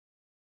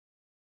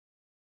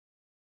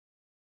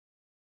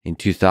In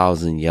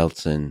 2000,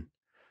 Yeltsin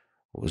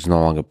was no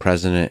longer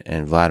president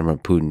and Vladimir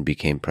Putin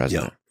became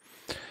president.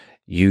 Yeah.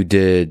 You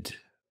did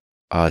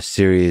a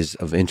series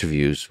of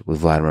interviews with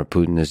Vladimir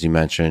Putin, as you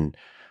mentioned,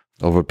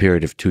 over a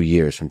period of 2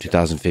 years, from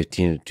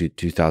 2015 to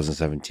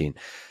 2017.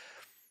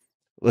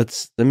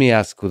 Let me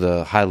ask with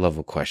a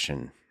high-level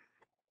question.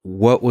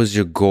 What was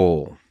your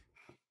goal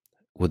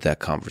with that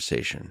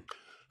conversation?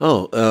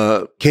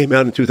 Came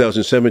out in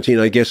 2017.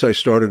 I guess I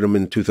started them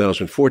in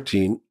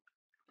 2014.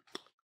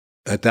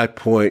 At that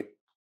point,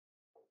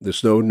 the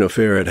Snowden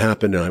affair had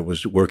happened, and I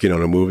was working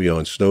on a movie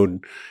on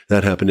Snowden.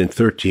 That happened in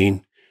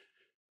 13.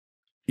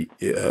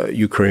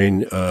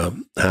 Ukraine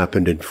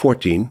happened in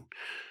 14.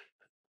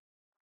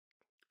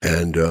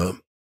 And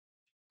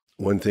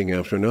one thing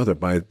after another.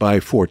 By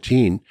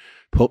 14,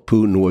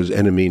 Putin was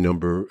enemy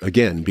number,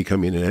 again,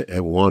 becoming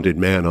a wanted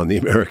man on the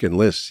American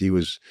list. He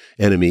was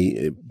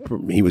enemy.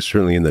 He was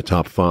certainly in the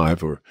top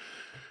 5.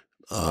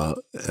 But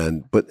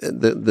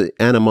the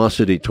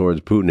animosity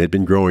towards Putin had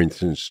been growing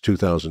since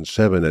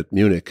 2007 at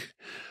Munich.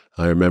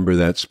 I remember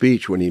that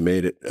speech when he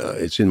made it.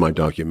 It's in my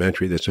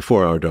documentary. That's a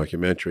 4-hour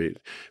documentary,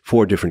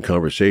 4 different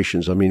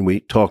conversations. I mean,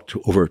 we talked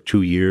over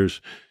 2 years,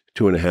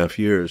 2.5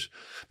 years.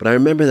 But I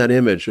remember that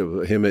image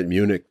of him at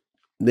Munich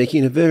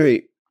making a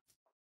very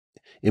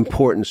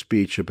important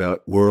speech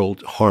about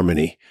world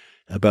harmony,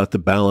 about the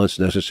balance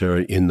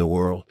necessary in the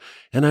world.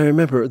 And I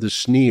remember the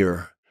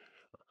sneer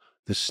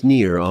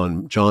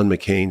on John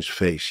McCain's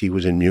face. He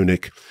was in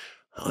Munich,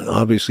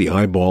 obviously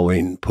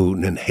eyeballing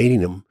Putin and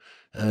hating him.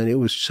 And it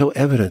was so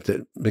evident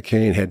that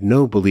McCain had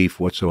no belief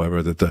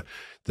whatsoever that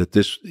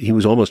he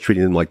was almost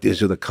treating them like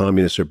the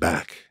communists are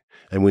back.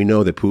 And we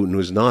know that Putin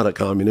was not a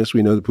communist.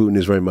 We know that Putin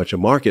is very much a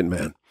market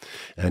man.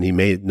 And he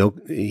made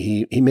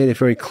it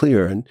very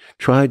clear and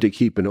tried to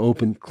keep an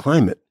open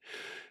climate,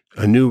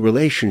 a new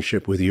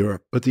relationship with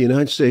Europe. But the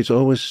United States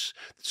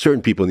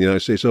certain people in the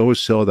United States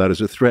always saw that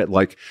as a threat,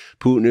 like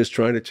Putin is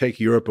trying to take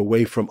Europe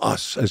away from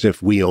us, as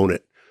if we own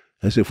it,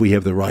 as if we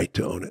have the right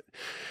to own it.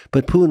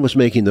 But Putin was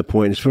making the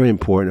point, it's very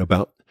important,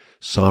 about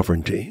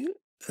sovereignty.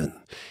 And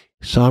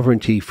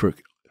sovereignty for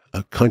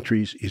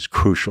countries is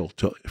crucial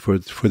for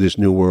this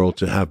new world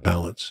to have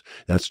balance.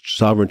 That's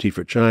sovereignty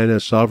for China,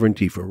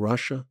 sovereignty for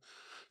Russia,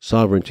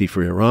 sovereignty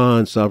for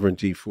Iran,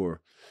 sovereignty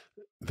for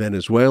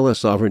Venezuela,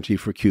 sovereignty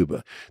for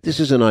Cuba. This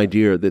is an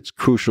idea that's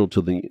crucial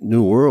to the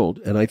new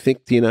world, and I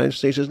think the United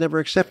States has never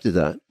accepted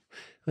that.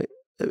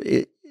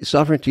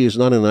 Sovereignty is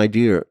not an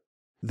idea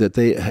that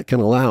they can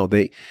allow.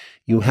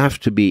 You have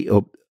to be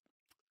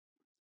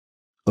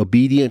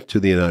obedient to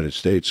the United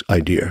States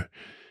idea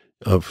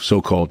of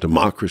so-called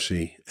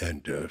democracy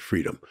and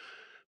freedom.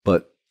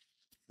 But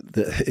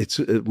it's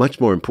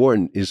much more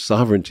important is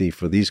sovereignty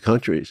for these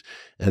countries,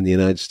 and the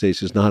United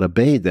States has not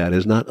obeyed that,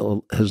 has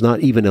not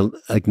even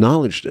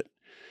acknowledged it,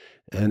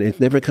 and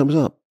it never comes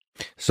up.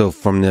 So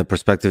from the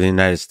perspective of the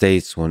United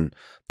States, when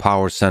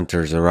power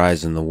centers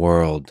arise in the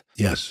world,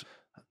 yes,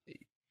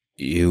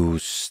 you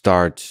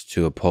start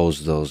to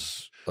oppose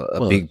those,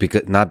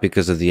 not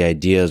because of the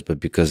ideas, but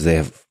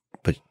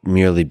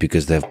merely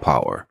because they have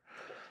power.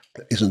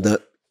 Isn't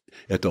that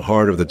at the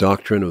heart of the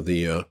doctrine of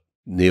the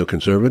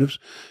neoconservatives?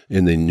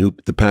 In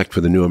the Pact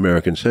for the New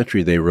American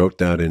Century, they wrote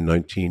that in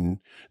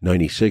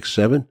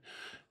 1996-7.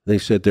 They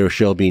said there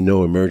shall be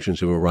no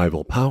emergence of a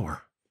rival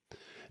power.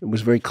 It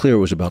was very clear it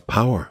was about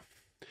power,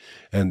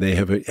 and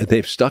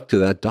they've stuck to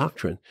that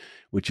doctrine,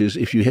 which is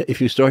if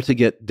you start to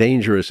get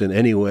dangerous in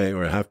any way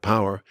or have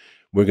power,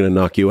 we're going to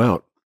knock you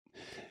out.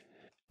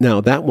 Now,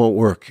 that won't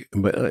work,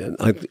 but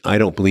I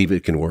don't believe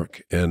it can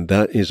work. And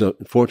that is,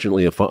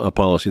 unfortunately, a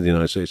policy the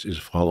United States is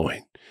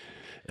following.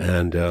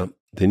 And the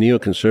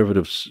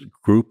neoconservatives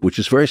group, which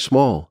is very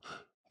small,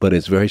 but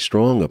it's very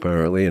strong,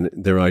 apparently, and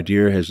their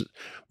idea has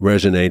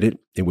resonated.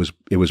 It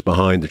was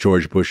behind the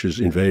George Bush's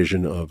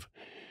invasion of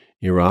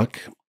Iraq.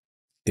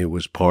 It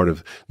was part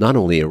of not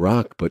only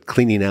Iraq, but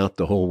cleaning out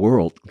the whole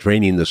world,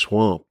 draining the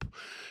swamp,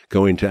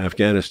 going to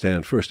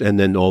Afghanistan first, and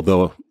then,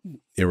 although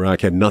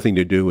Iraq had nothing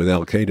to do with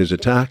al-Qaeda's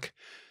attack,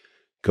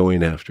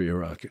 going after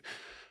Iraq.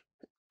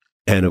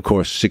 And of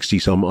course,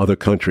 60-some other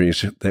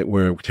countries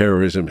where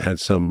terrorism had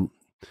some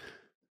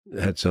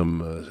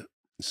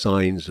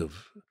signs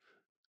of,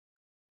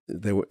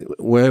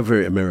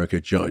 wherever America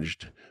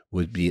judged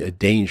would be a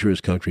dangerous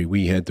country,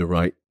 we had the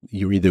right,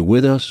 you're either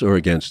with us or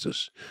against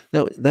us.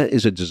 Now, that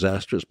is a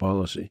disastrous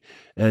policy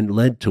and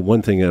led to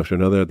one thing after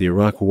another. The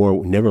Iraq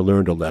War never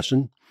learned a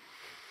lesson.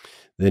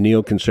 The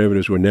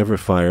neoconservatives were never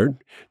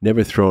fired,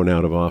 never thrown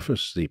out of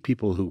office. The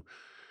people who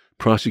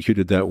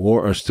prosecuted that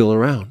war are still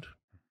around.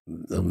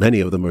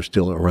 Many of them are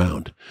still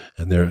around,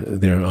 and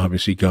they're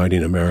obviously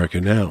guiding America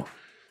now.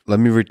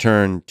 Let me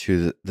return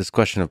to this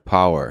question of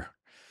power.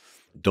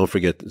 Don't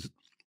forget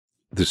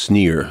the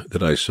sneer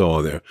that I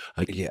saw there.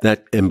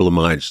 That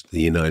emblemized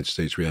the United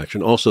States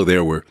reaction. Also,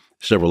 there were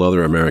several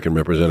other American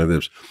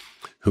representatives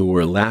who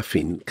were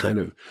laughing, kind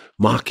of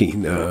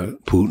mocking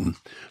Putin.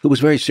 It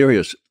was very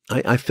serious.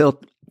 I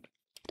felt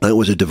there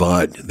was a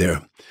divide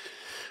there.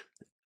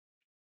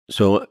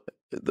 So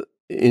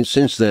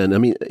since then, I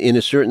mean, in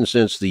a certain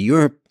sense, the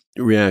Europe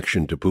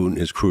reaction to Putin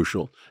is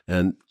crucial,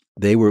 and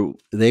they were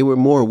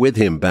more with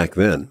him back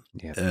then.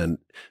 Yeah. And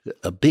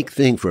a big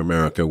thing for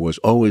America was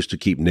always to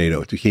keep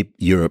NATO, to keep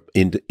Europe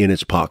in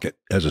its pocket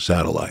as a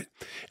satellite.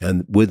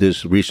 And with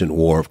this recent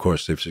war, of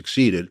course, they've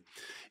succeeded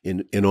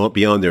in all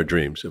beyond their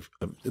dreams.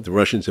 The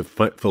Russians have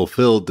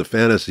fulfilled the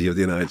fantasy of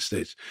the United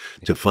States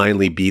to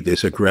finally be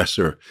this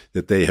aggressor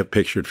that they have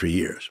pictured for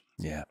years.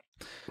 Yeah.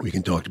 We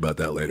can talk about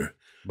that later.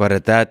 But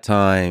at that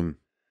time,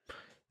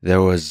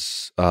 there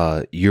was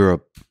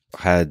Europe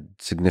had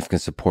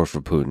significant support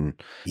for Putin.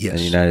 Yes. And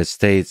the United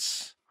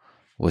States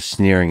was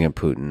sneering at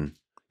Putin.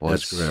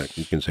 That's correct.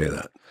 You can say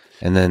that.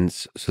 And then,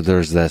 so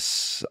there's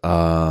this,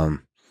 there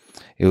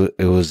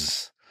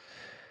was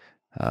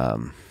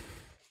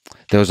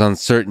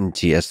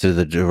uncertainty as to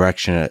the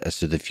direction, as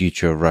to the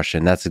future of Russia.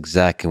 And that's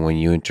exactly when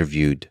you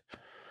interviewed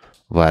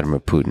Vladimir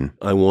Putin.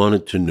 I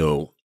wanted to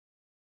know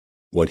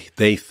what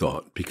they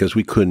thought, because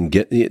we couldn't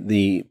get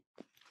the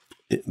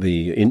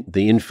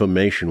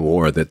information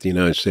war that the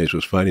United States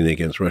was fighting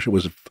against Russia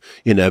was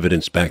in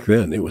evidence back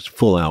then. It was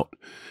full out.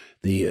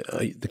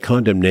 The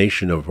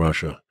condemnation of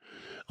Russia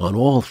on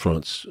all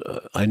fronts.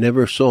 I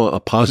never saw a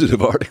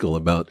positive article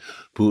about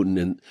Putin.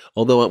 And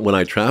although when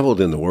I traveled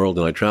in the world,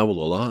 and I traveled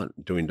a lot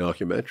doing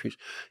documentaries,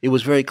 it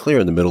was very clear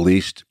in the Middle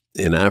East,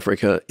 in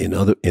Africa,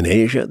 in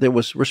Asia, there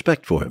was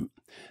respect for him,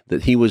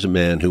 that he was a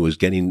man who was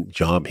getting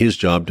his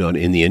job done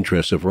in the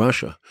interests of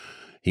Russia.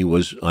 He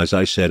was, as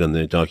I said in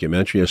the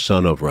documentary, a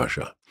son of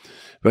Russia,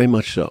 very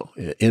much so,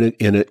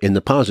 in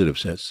the positive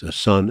sense, a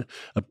son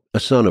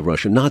of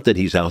Russia. Not that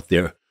he's out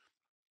there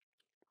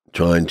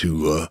trying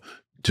to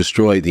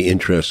destroy the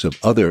interests of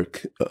other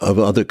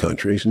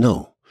countries.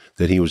 No,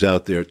 that he was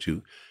out there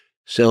to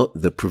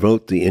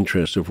promote the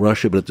interests of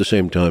Russia, but at the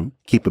same time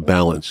keep a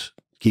balance,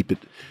 keep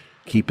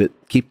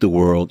the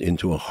world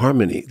into a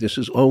harmony. This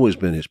has always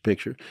been his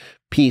picture.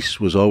 Peace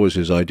was always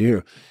his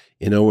idea.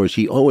 In other words,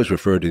 he always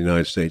referred to the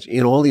United States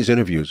in all these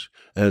interviews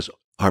as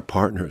our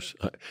partners.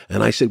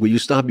 And I said, will you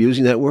stop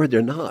using that word?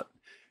 They're not.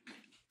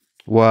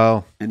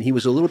 Well, and he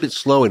was a little bit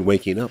slow in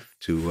waking up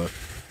to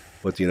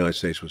what the United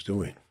States was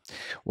doing.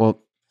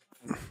 Well,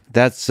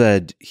 that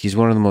said, he's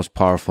one of the most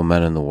powerful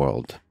men in the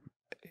world.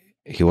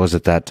 He was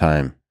at that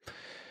time.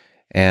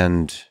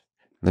 And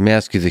let me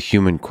ask you the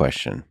human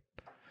question.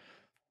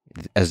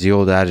 As the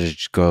old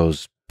adage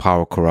goes,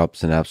 power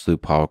corrupts and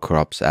absolute power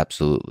corrupts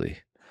absolutely.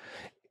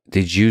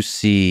 Did you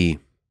see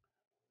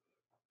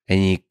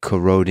any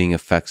corroding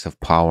effects of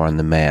power on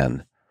the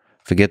man?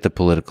 Forget the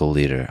political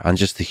leader, on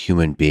just the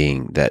human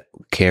being that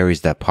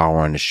carries that power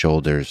on his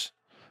shoulders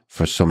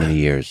for so many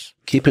years.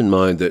 Keep in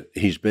mind that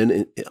he's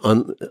been,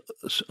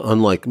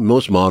 unlike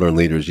most modern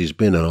leaders, he's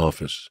been in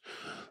office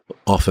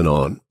off and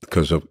on,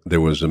 because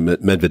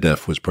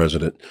Medvedev was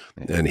president,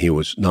 and he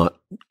was not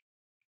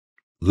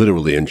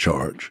literally in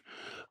charge.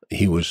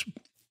 He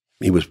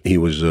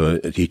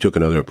took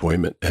another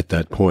appointment at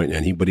that point,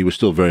 but he was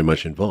still very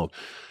much involved.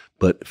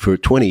 But for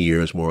 20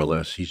 years, more or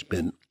less, he's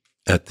been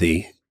at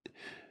the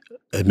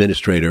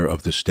administrator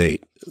of the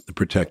state, the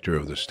protector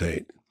of the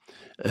state.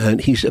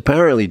 And he's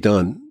apparently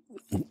done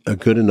a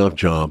good enough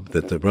job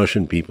that the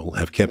Russian people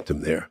have kept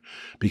him there.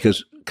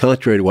 Because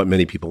contrary to what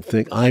many people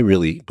think, I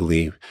really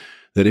believe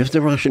that if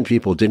the Russian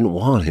people didn't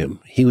want him,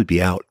 he would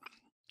be out.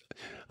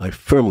 I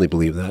firmly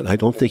believe that. I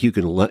don't think you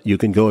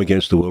can go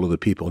against the will of the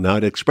people. Now,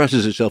 it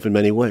expresses itself in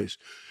many ways,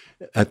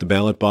 at the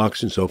ballot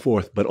box and so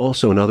forth, but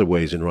also in other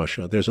ways in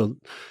Russia. There's a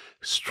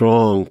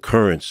strong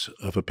currents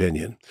of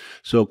opinion.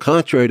 So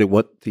contrary to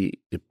what the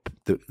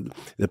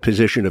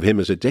position of him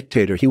as a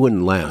dictator, he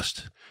wouldn't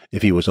last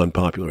if he was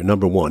unpopular,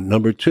 number one.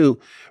 Number two,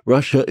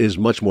 Russia is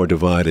much more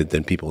divided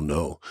than people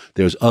know.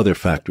 There's other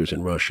factors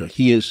in Russia.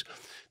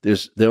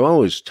 There are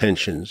always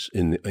tensions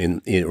in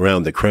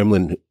around the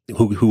Kremlin,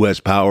 who has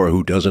power,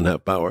 who doesn't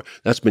have power.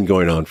 That's been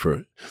going on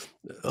for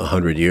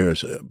 100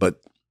 years.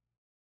 But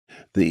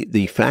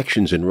the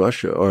factions in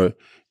Russia are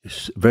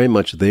very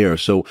much there.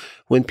 So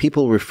when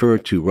people refer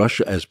to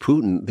Russia as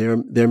Putin,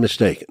 they're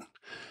mistaken.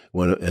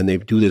 And they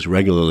do this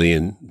regularly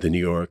in the New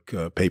York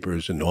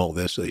papers and all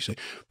this. They say,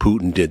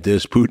 Putin did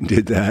this, Putin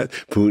did that,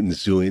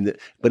 Putin's doing that.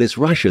 But it's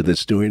Russia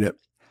that's doing it.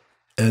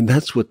 And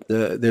that's what,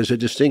 there's a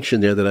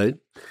distinction there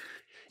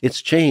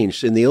it's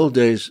changed. In the old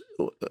days,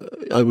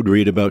 I would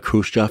read about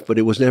Khrushchev, but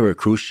it was never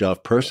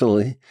Khrushchev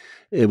personally.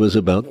 It was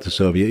about the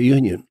Soviet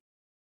Union.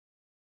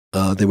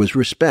 There was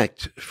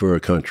respect for a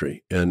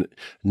country. And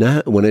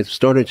now, when it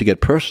started to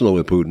get personal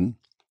with Putin,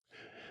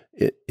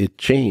 it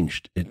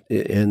changed.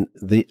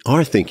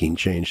 Our thinking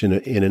changed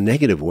in a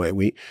negative way.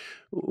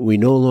 We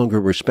no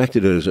longer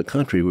respected it as a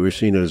country. We were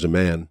seeing it as a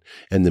man.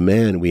 And the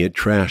man we had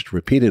trashed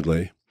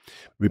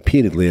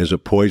repeatedly as a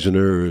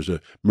poisoner, as a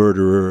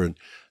murderer, and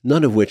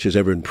none of which has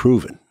ever been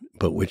proven,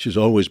 but which has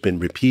always been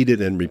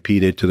repeated and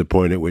repeated to the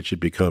point at which it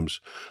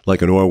becomes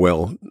like an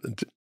Orwell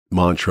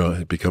mantra.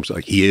 It becomes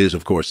like, he is,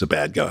 of course, the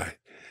bad guy.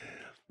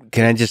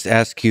 Can I just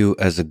ask you,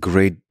 as a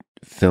great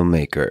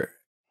filmmaker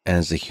and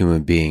as a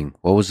human being,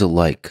 what was it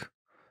like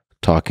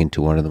talking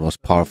to one of the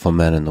most powerful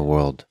men in the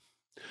world?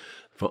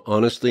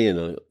 honestly,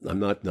 and I'm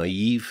not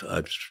naive.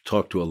 I've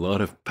talked to a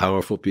lot of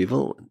powerful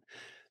people.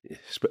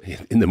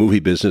 In the movie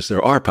business,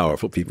 there are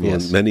powerful people,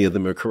 Yes. and many of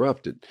them are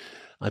corrupted.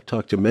 I've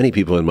talked to many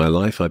people in my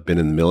life. I've been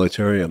in the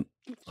military.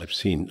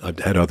 I've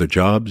had other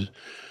jobs.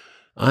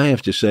 I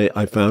have to say,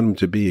 I found him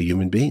to be a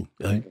human being.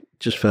 I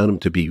just found him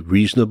to be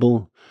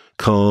reasonable,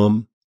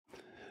 calm.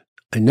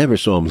 I never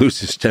saw him lose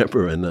his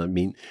temper. And I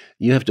mean,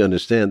 you have to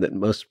understand that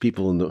most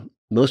people in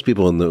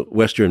the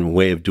Western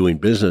way of doing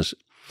business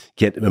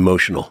get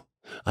emotional.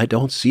 I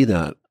don't see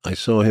that. I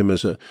saw him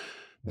as a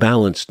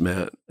balanced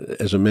man,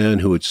 as a man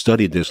who had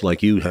studied this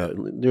like you have.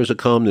 There's a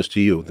calmness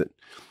to you that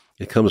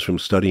it comes from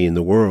studying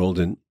the world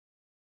and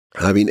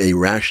having a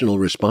rational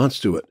response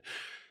to it.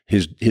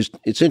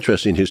 It's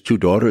interesting. His two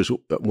daughters,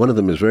 one of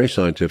them is very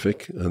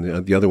scientific,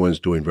 and the other one's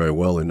doing very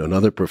well in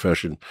another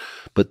profession.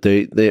 But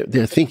they're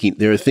a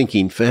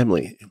thinking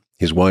family.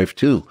 His wife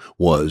too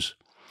was.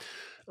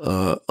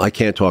 I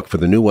can't talk for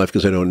the new wife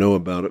because I don't know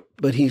about it.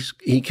 But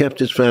he kept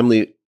his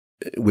family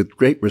with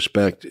great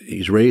respect.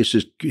 He's raised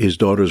his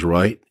daughters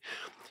right.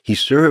 He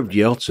served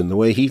Yeltsin the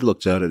way he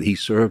looks at it. He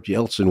served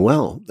Yeltsin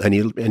well, and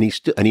he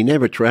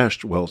never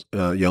trashed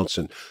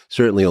Yeltsin.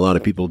 Certainly, a lot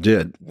of people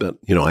did, but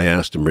I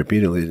asked him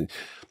repeatedly,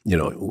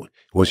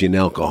 was he an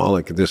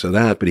alcoholic, this or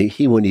that? But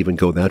he wouldn't even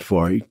go that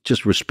far. He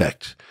just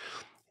respect.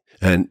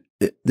 And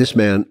this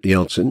man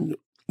Yeltsin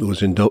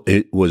was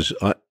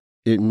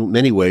in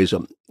many ways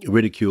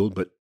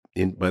ridiculed,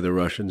 by the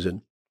Russians,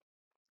 and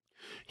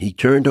he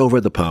turned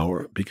over the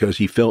power because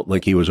he felt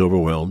like he was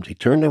overwhelmed. He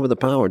turned over the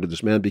power to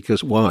this man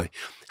because why?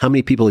 How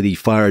many people had he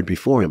fired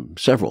before him?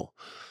 Several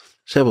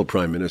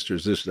prime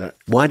ministers, this, that.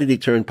 Why did he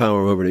turn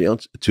power over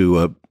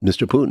to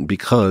Mr. Putin?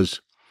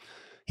 Because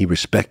he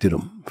respected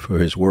him for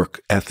his work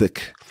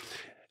ethic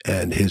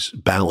and his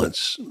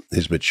balance,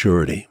 his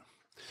maturity.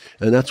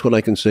 And that's what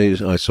I can say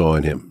is I saw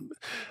in him.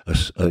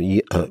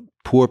 A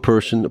poor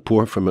person,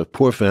 from a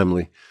poor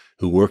family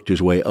who worked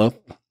his way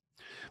up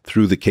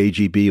through the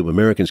KGB.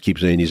 Americans keep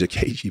saying he's a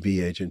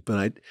KGB agent,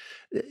 but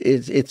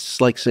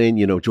it's like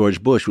saying,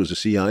 George Bush was a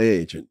CIA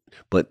agent,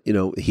 but,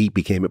 he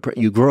became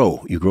you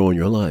grow in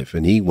your life.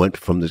 And he went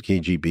from the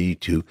KGB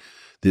to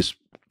this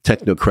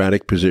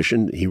technocratic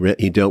position.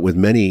 He dealt with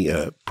many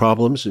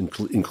problems,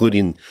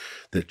 including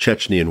the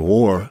Chechnyan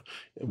War,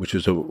 which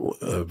is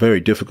a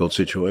very difficult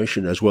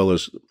situation, as well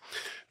as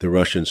the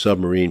Russian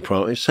submarine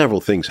problem. Several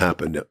things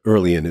happened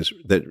early in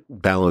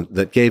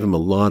that gave him a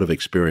lot of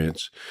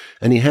experience,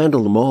 and he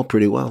handled them all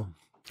pretty well.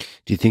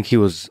 Do you think he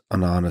was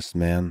an honest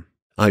man?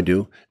 I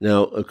do.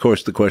 Now, of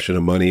course, the question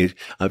of money,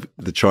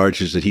 the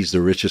charges that he's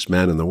the richest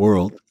man in the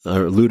world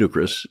are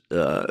ludicrous.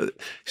 He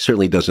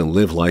certainly doesn't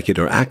live like it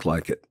or act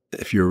like it.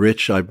 If you're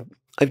rich, I've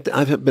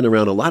been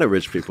around a lot of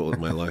rich people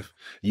in my life.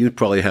 You'd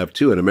probably have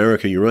too. In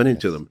America, you run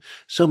into them.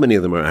 So many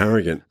of them are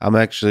arrogant. I'm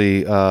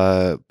actually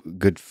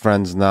good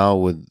friends now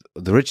with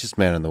the richest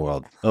man in the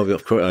world. Oh,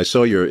 of course. I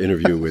saw your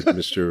interview with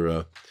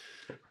Mr.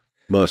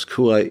 Musk,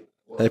 who I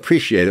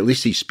appreciate. At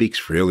least he speaks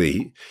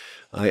freely.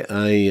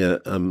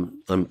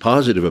 I'm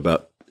positive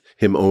about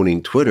him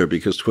owning Twitter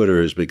because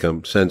Twitter has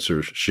become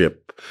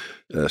censorship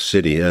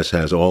city, as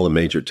has all the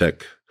major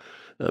tech.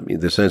 I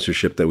mean, the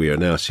censorship that we are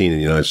now seeing in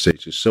the United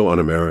States is so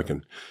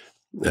un-American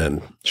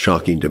and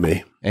shocking to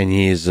me. And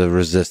he is a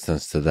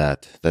resistance to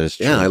that. That is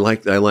true. Yeah, I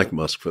like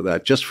Musk for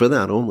that, just for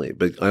that only.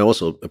 But I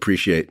also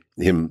appreciate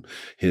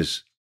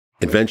his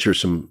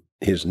adventuresome,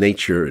 his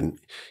nature, and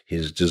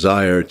his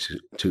desire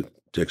to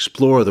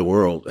explore the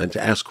world and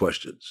to ask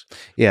questions.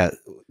 Yeah,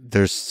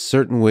 there's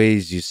certain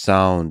ways you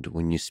sound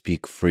when you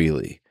speak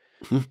freely.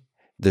 Mm-hmm.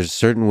 There's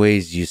certain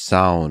ways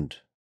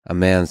a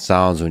man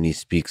sounds when he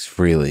speaks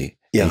freely.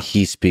 Yeah. And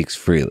he speaks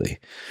freely.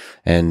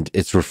 And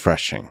it's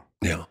refreshing.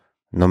 Yeah.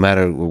 No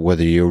matter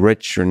whether you're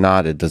rich or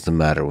not, it doesn't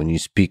matter. When you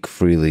speak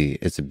freely,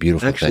 it's a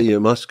beautiful thing. Actually,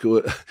 Musk,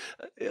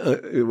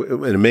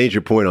 a major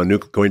point on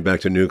going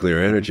back to nuclear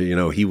energy,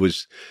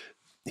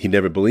 he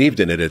never believed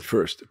in it at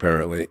first,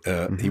 apparently.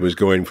 He was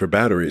going for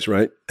batteries,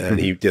 right? And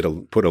he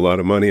put a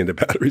lot of money into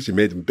batteries. He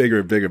made them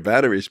bigger and bigger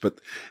batteries,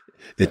 but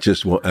it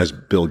just, as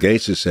Bill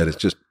Gates has said,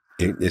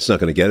 it's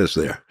not going to get us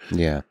there.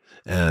 Yeah.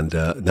 And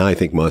now I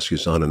think Musk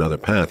is on another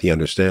path. He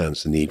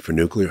understands the need for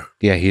nuclear.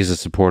 Yeah, he's a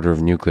supporter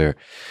of nuclear.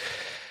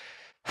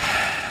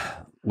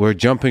 We're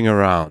jumping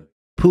around.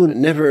 Putin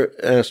never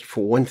asked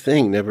for one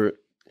thing.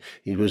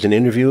 It was an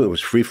interview. It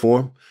was free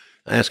form.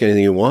 Ask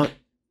anything you want.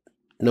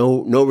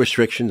 No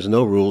restrictions,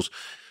 no rules.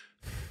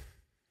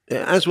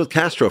 As with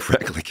Castro,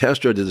 frankly,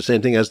 Castro did the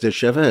same thing as did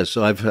Chavez.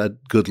 So I've had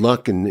good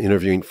luck in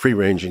interviewing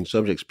free-ranging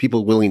subjects,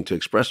 people willing to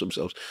express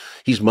themselves.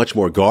 He's much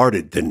more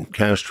guarded than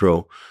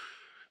Castro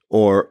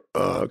or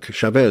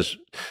Chavez,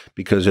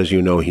 because, as you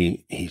know,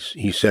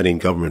 he's setting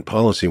government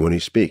policy when he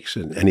speaks,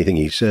 and anything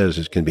he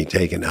says can be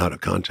taken out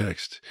of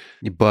context.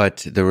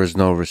 But there was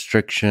no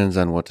restrictions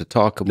on what to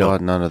talk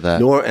about, none of that.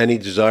 Nor any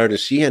desire to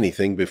see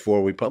anything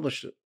before we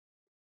published it.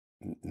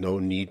 No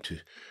need to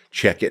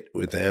check it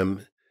with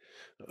them.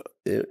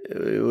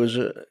 It was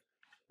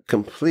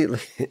completely.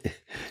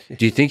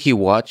 Do you think he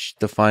watched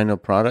the final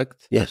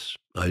product? Yes,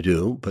 I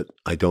do, but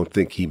I don't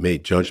think he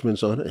made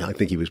judgments on it. I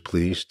think he was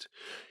pleased.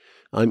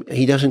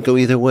 He doesn't go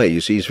either way.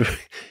 You see,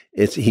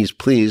 he's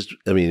pleased.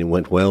 I mean, it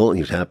went well, and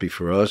he's happy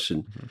for us.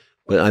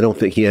 But I don't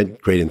think he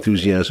had great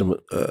enthusiasm,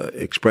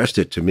 expressed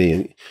it to me.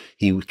 And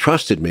he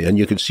trusted me, and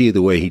you could see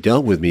the way he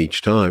dealt with me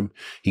each time.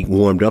 He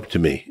warmed up to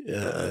me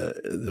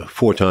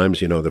 4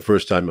 times. The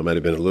first time I might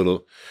have been a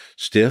little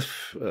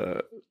stiff.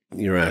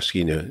 You're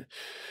asking,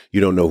 you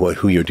don't know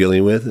who you're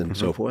dealing with, and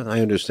so forth. I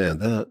understand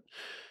that.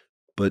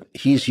 But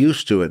he's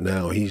used to it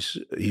now. He's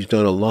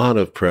done a lot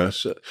of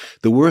press.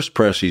 The worst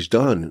press he's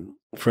done,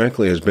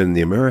 frankly, has been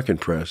the American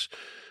press.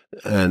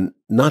 And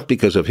not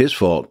because of his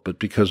fault, but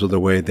because of the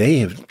way they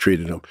have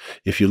treated him.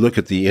 If you look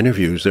at the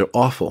interviews, they're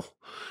awful.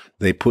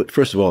 They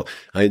first of all,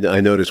 I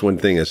noticed one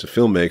thing as a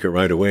filmmaker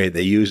right away,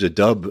 they use an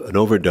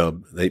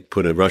overdub. They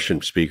put a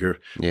Russian speaker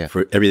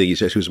for everything he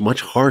says, who's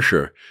much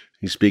harsher.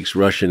 He speaks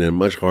Russian in a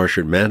much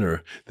harsher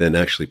manner than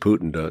actually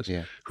Putin does.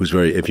 Yeah.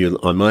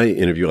 On my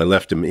interview, I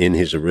left him in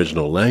his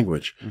original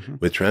language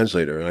with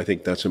translator. And I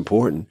think that's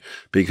important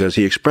because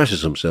he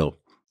expresses himself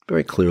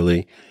very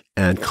clearly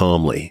and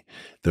calmly.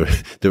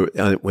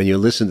 When you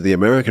listen to the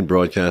American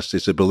broadcast,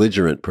 it's a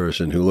belligerent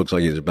person who looks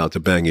like he's about to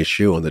bang his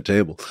shoe on the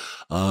table.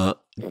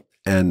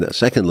 And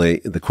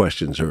secondly, the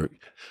questions are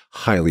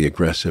highly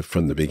aggressive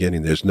from the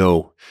beginning. There's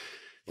no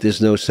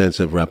sense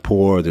of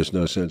rapport. There's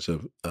no sense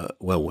of,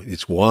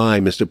 it's why,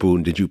 Mr.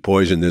 Putin, did you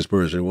poison this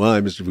person?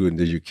 Why, Mr. Putin,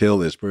 did you kill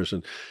this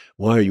person?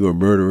 Why are you a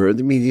murderer? I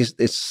mean,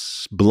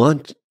 it's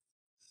blunt,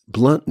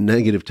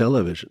 negative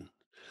television.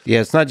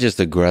 Yeah, it's not just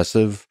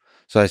aggressive.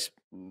 So I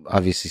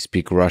obviously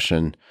speak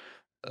Russian,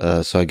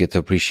 so I get to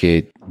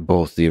appreciate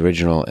both the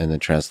original and the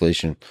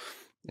translation.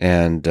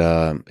 And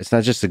it's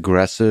not just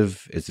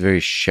aggressive, it's very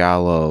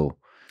shallow.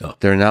 No.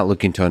 They're not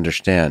looking to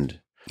understand.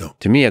 No.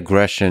 To me,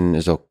 aggression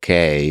is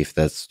okay if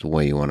that's the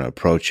way you want to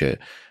approach it,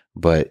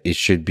 but there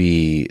should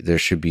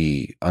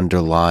be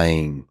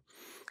underlying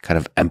kind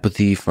of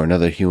empathy for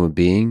another human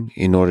being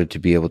in order to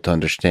be able to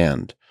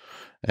understand.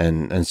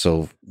 And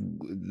so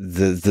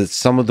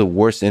some of the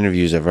worst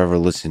interviews I've ever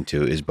listened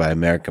to is by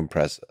American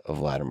press of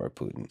Vladimir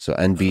Putin. So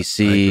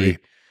NBC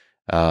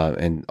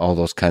and all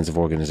those kinds of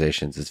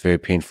organizations. It's very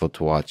painful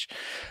to watch.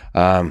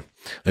 And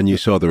you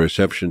saw the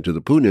reception to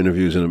the Putin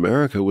interviews in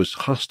America was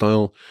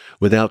hostile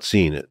without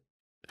seeing it.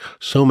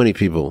 So many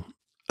people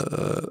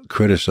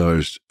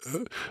criticized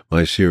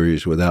my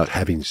series without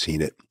having seen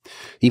it.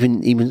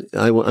 Even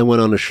I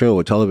went on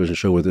a television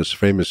show with this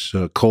famous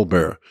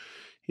Colbert.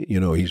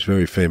 He's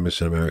very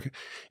famous in America.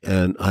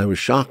 And I was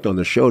shocked on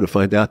the show to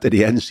find out that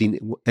he hadn't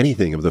seen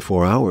anything of the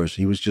 4 hours.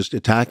 He was just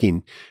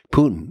attacking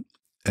Putin.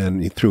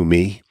 And through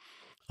me,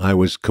 I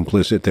was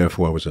complicit.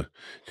 Therefore,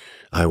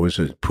 I was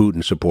a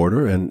Putin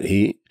supporter. And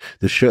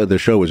the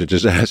show was a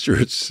disaster.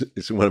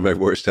 It's one of my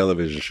worst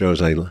television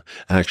shows. I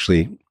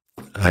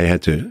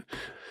had to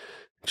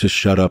just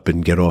shut up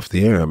and get off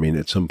the air. I mean,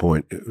 at some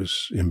point, it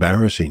was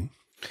embarrassing.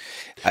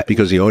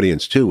 Because the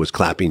audience, too, was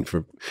clapping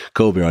for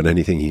Colbert on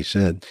anything he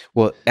said.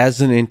 Well,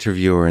 as an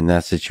interviewer in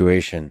that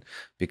situation,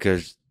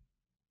 because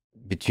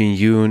between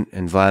you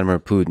and Vladimir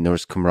Putin, there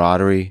was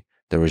camaraderie,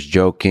 there was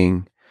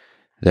joking,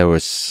 there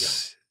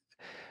was...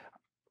 Yeah.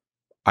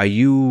 Are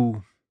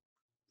you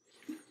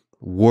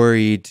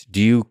worried?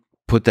 Do you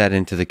put that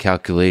into the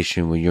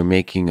calculation when you're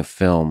making a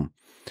film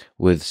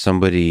with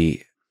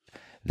somebody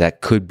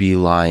that could be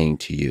lying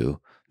to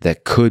you,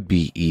 that could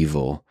be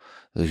evil?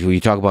 You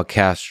talk about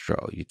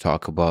Castro. You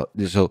talk about...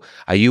 So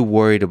are you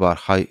worried about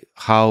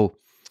how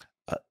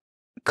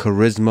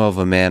charisma of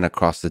a man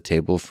across the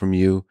table from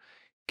you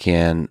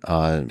can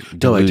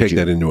No, I take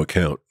that into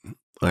account.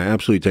 I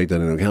absolutely take that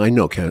into account. I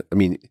know,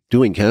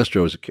 doing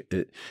Castro,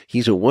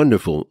 he's a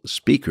wonderful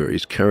speaker.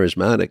 He's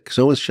charismatic.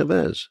 So is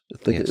Chavez.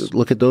 Yes.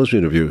 Look at those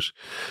interviews.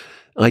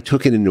 I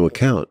took it into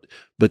account.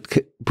 But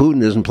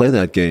Putin doesn't play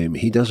that game.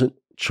 He doesn't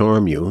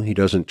charm you. He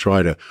doesn't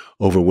try to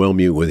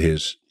overwhelm you with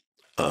his...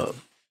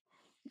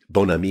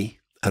 bon ami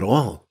at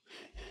all.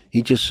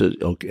 He just says,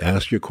 okay,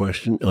 ask your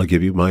question. I'll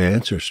give you my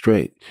answer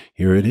straight.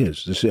 Here it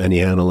is. And he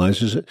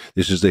analyzes it.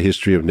 This is the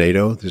history of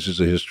NATO. This is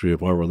the history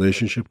of our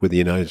relationship with the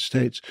United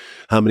States.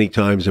 How many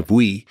times have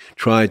we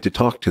tried to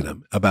talk to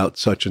them about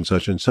such and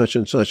such and such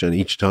and such? And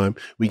each time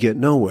we get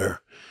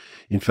nowhere.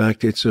 In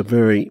fact,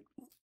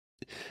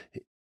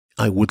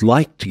 I would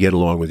like to get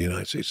along with the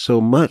United States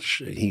so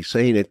much. He's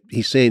saying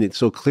it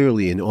so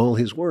clearly in all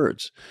his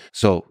words.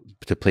 So,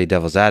 to play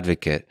devil's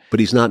advocate.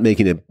 But he's not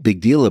making a big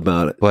deal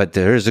about it. But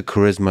there is a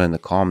charisma and the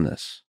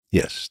calmness.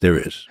 Yes, there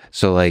is.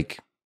 So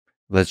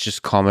let's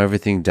just calm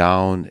everything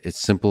down. It's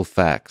simple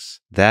facts.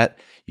 That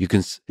you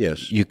can,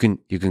 yes, you can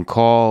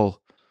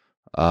call,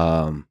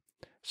 so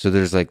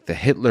there's the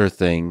Hitler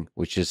thing,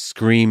 which is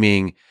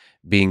screaming,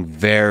 being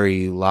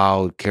very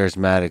loud,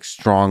 charismatic,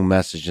 strong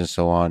message and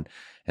so on.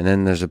 And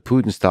then there's a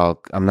Putin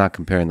style, I'm not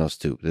comparing those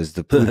two. There's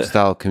the Putin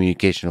style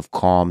communication of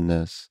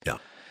calmness. Yeah.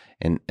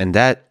 And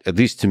that, at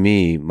least to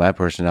me, my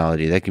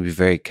personality, that can be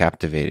very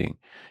captivating.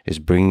 is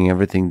bringing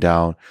everything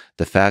down.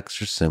 The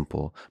facts are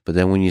simple. But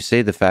then when you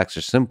say the facts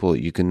are simple,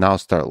 you can now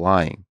start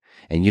lying.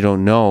 And you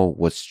don't know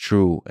what's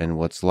true and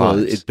what's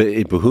lies. Well,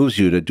 it behooves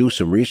you to do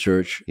some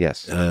research.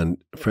 Yes. And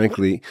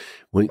frankly,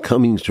 when it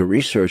comes to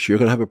research, you're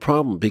going to have a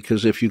problem,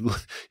 because if you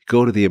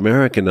go to the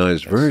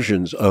Americanized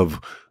versions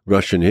of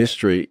Russian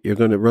history, you're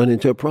going to run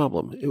into a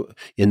problem.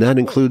 And that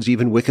includes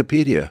even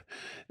Wikipedia.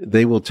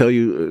 They will tell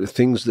you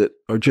things that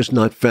are just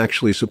not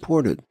factually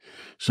supported.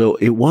 So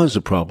it was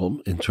a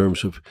problem in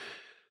terms of,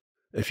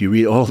 if you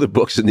read all the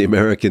books in the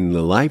American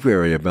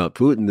library about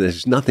Putin,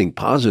 there's nothing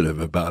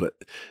positive about it.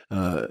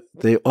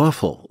 They're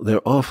awful. They're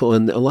awful.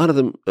 And a lot of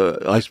them,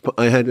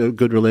 I had a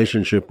good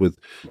relationship with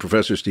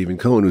Professor Stephen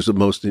Cohen, who's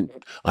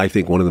I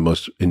think one of the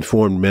most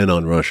informed men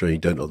on Russia. He'd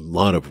done a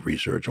lot of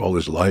research all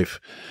his life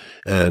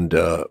and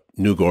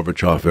knew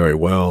Gorbachev very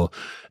well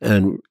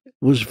and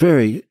was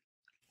very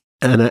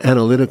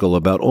analytical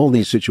about all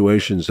these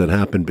situations that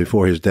happened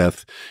before his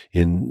death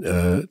in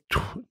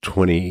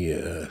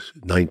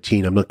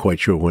 2019. I'm not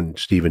quite sure when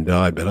Stephen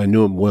died, but I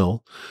knew him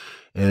well,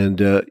 and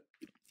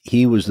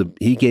he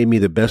gave me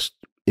the best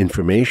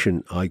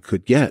information I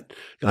could get.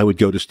 I would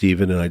go to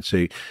Stephen and I'd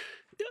say,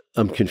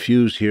 "I'm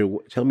confused here.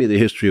 Tell me the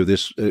history of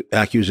this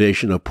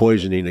accusation of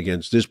poisoning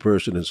against this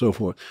person," and so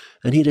forth.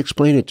 And he'd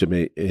explain it to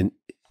me in,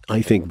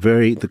 I think,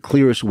 the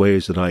clearest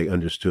ways that I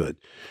understood.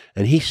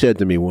 And he said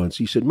to me once,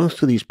 he said,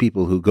 most of these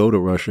people who go to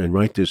Russia and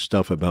write this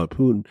stuff about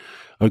Putin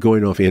are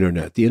going off the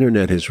internet. The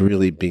internet has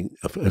really been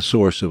a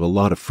source of a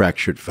lot of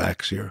fractured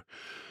facts here.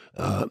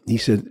 He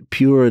said,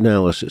 pure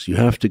analysis. You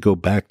have to go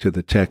back to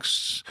the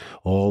texts,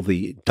 all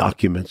the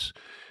documents,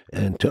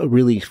 and to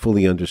really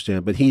fully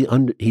understand. But he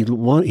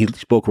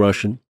spoke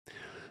Russian,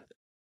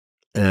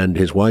 and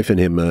his wife and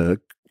him,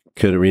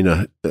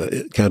 Katerina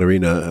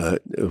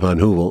von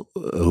Hüvel,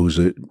 who's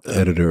the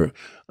editor,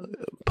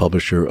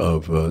 publisher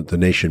of The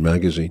Nation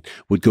magazine,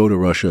 would go to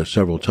Russia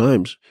several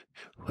times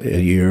a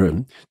year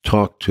and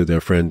talk to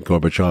their friend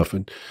Gorbachev.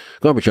 And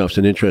Gorbachev's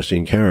an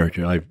interesting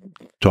character. I've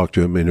talked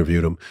to him,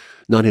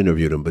 not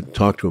interviewed him, but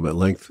talked to him at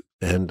length,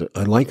 and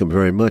I like him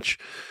very much.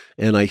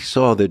 And I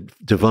saw the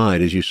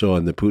divide, as you saw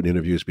in the Putin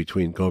interviews,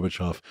 between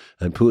Gorbachev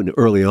and Putin.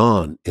 Early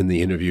on in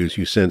the interviews,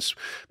 you sense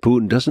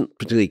Putin doesn't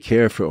particularly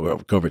care for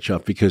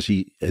Gorbachev because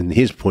in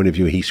his point of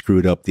view, he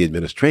screwed up the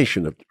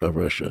administration of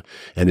Russia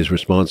and is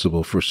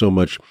responsible for so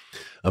much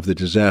of the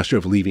disaster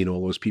of leaving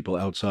all those people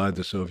outside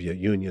the Soviet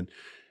Union.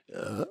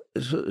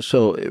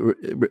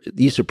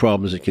 These are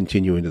problems that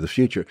continue into the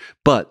future.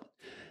 But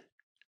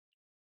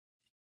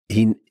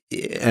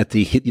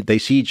they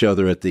see each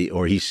other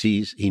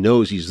he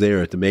knows he's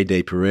there at the May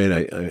Day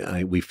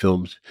parade. We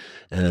filmed,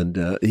 and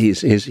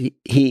his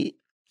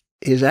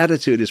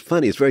attitude is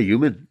funny. It's very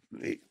human.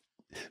 He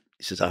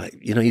says,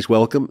 he's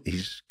welcome.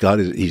 He's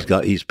pensioned.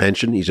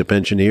 He's a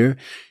pensioner.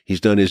 He's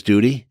done his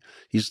duty.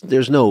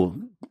 There's no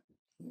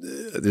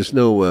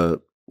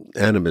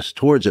animus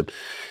towards him.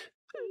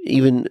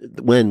 Even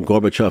when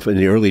Gorbachev in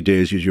the early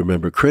days, as you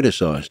remember,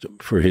 criticized him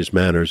for his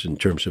manners in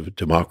terms of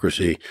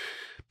democracy.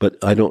 But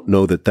I don't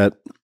know that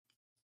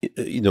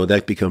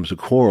becomes a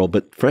quarrel.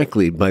 But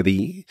frankly, by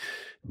the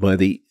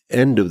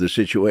end of the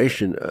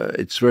situation,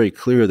 it's very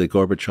clear that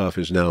Gorbachev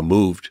has now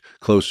moved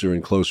closer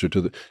and closer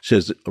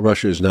says that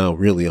Russia is now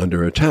really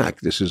under attack.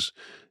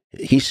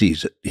 He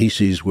sees it. He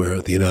sees where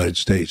the United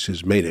States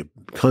has made a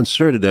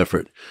concerted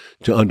effort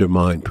to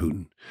undermine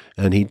Putin.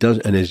 And he does,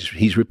 and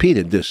he's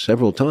repeated this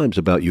several times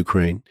about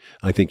Ukraine.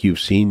 I think you've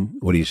seen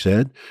what he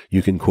said.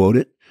 You can quote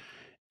it.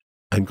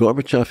 And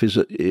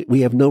Gorbachev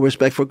we have no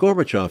respect for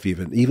Gorbachev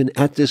even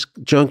at this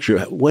juncture.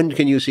 When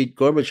can you see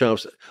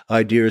Gorbachev's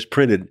ideas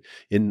printed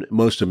in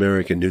most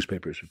American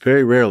newspapers?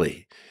 Very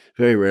rarely,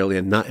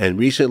 and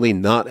recently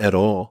not at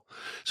all.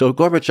 So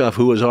Gorbachev,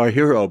 who was our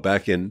hero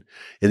the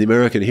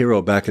American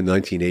hero back in the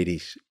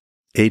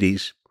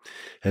 1980s,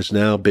 has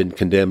now been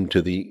condemned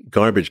to the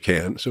garbage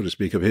can, so to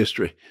speak, of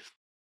history.